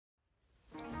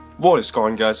What is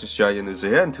going on, guys? It's Giant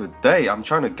here, and today I'm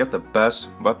trying to get the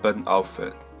best weapon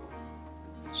outfit.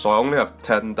 So I only have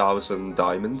 10,000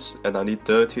 diamonds and I need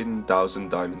 13,000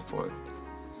 diamonds for it.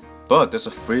 But there's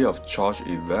a free of charge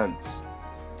event,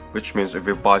 which means if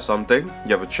you buy something,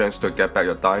 you have a chance to get back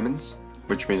your diamonds,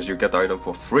 which means you get the item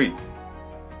for free.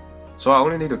 So I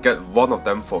only need to get one of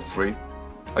them for free.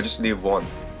 I just need one.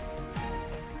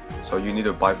 So you need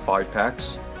to buy 5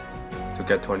 packs to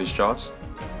get 20 shots,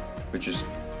 which is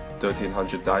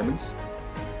 1300 diamonds,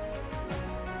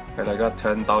 and I got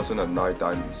 10,009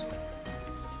 diamonds.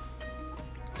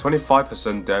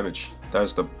 25% damage. That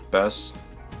is the best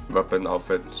weapon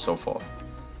outfit so far.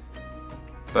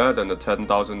 Better than the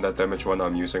 10,000 that damage one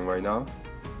I'm using right now.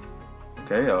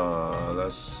 Okay,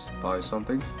 let's buy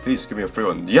something. Please give me a free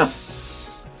one.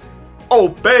 Yes! Oh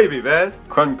baby, man!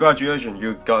 Congratulations,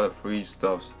 you got a free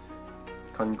stuff.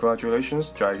 Congratulations,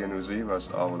 Dragon Uzi was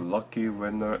our lucky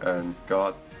winner and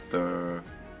got the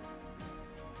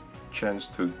chance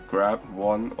to grab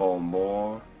one or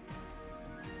more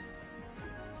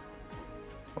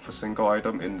of a single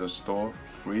item in the store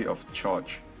free of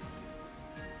charge.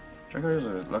 Dragon is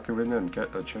a lucky winner and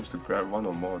get a chance to grab one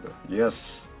or more of the.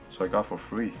 Yes, so I got for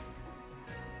free.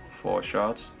 4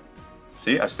 shots.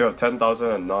 See, I still have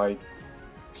 10,009.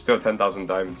 Still 10,000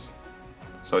 diamonds.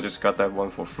 So I just got that one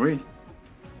for free.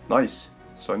 Nice.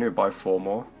 So I need to buy 4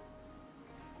 more.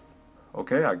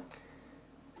 Okay,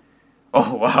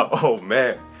 oh wow, oh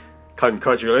man.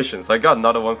 Congratulations, I got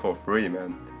another one for free,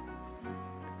 man.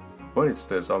 What is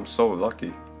this? I'm so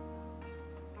lucky.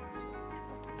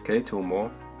 Okay, 2 more.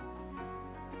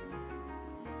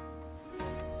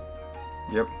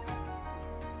 Yep.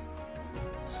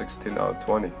 16 out of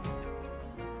 20.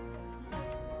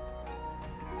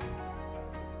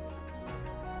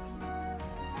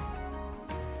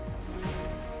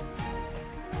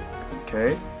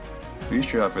 Okay, we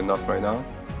should have enough right now.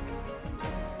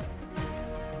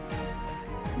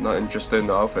 Not interested in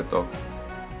the outfit though.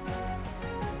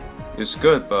 It's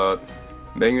good, but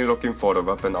mainly looking for the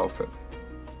weapon outfit.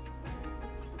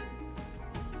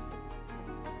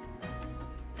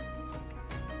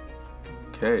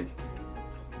 Okay.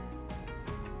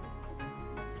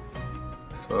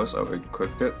 First, I'll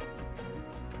equip it.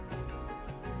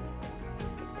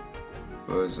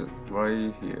 Where is it?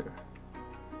 Right here.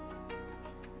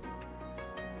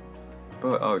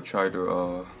 But I'll try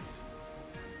to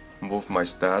move my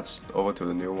stats over to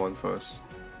the new one first.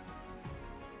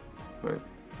 Wait,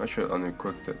 I should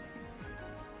unequip it.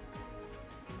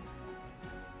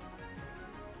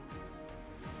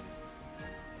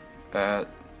 Add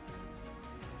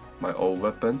my old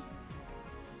weapon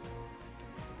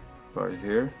right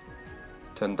here,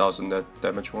 10,000 net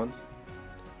damage one,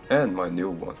 and my new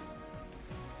one.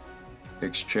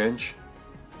 Exchange.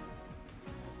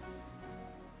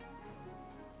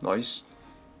 Nice.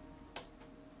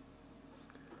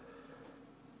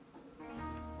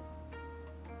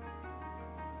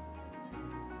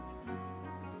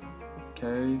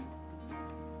 Okay.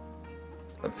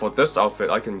 And for this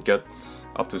outfit, I can get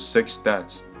up to 6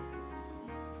 stats.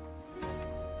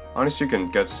 Honestly, you can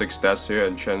get 6 stats here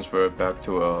and transfer it back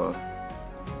to a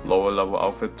lower level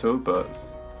outfit too, but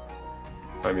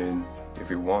I mean,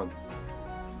 if you want.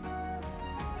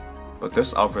 But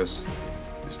this outfit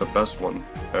is the best one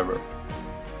ever.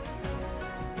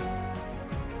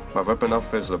 My weapon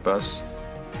outfit is the best.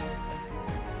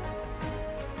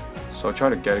 So try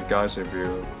to get it, guys, if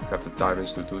you have the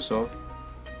diamonds to do so.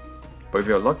 But if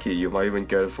you're lucky, you might even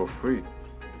get it for free.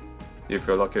 If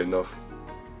you're lucky enough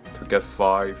to get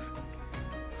 5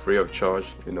 free of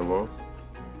charge in the world.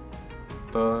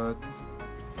 But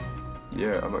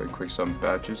yeah, I might equip some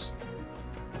badges.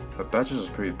 My badges is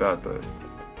pretty bad, but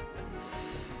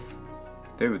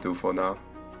they will do for now.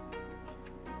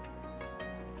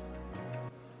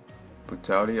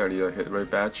 Brutality, I need a hit rate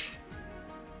badge.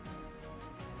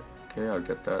 Okay, I'll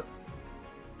get that.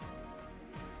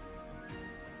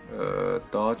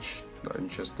 Dodge, not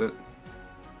interested.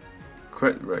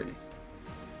 Crit rate.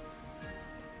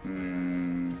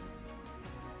 Only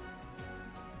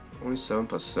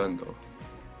 7% though.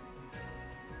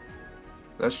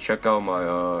 Let's check out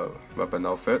my weapon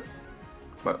outfit.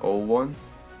 My old one.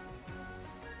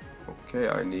 Okay,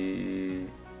 I need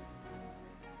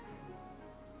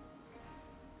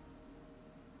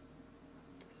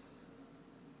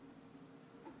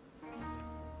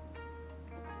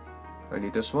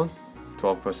this one.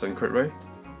 12% crit rate.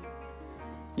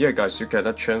 Yeah, guys, you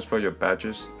cannot transfer your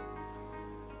badges.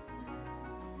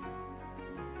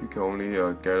 You can only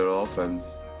get it off, and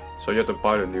so you have to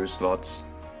buy the new slots.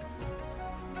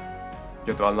 You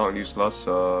have to unlock new slots.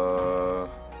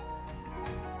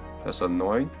 That's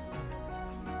annoying.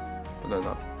 but they're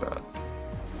not bad.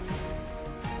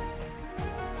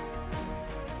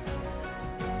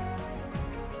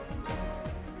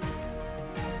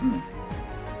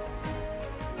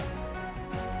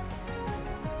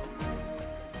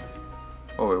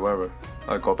 Oh wait, whatever.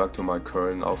 I go back to my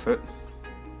current outfit.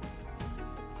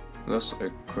 Let's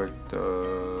equip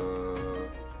the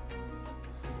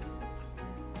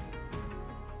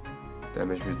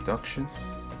damage reduction.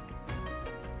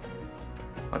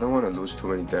 I don't want to lose too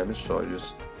many damage, so I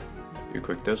just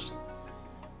equip this.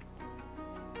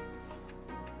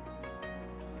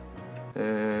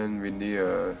 And we need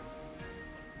a,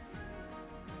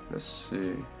 let's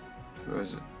see, where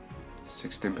is it?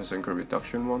 16% crit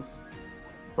reduction one?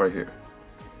 Right here.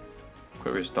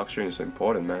 Crit reduction is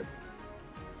important, man.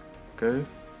 Okay.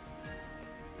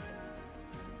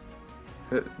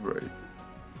 Hit rate.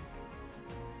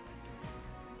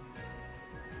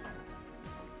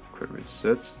 Crit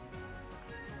resist.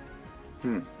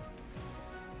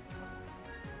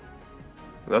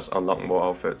 Let's unlock more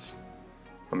outfits.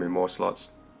 I mean more slots.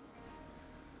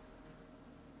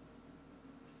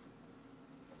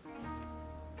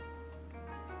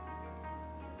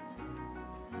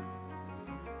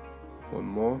 One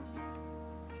more.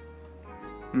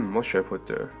 What should I put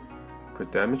there?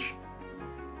 Crit damage.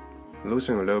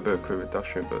 Losing a little bit of crit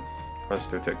reduction, but I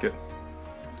still take it.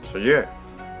 So yeah,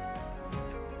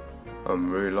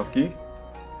 I'm really lucky.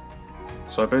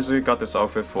 So I basically got this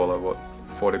outfit for like what,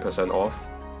 40% off.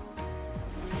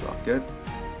 Lock it.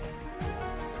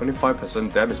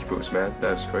 25% damage boost, man.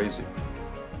 That's crazy.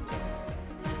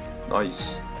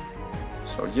 Nice.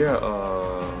 So yeah,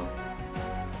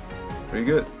 pretty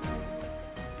good.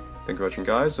 Thank you for watching,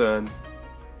 guys, and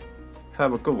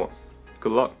have a good one.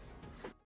 Good luck.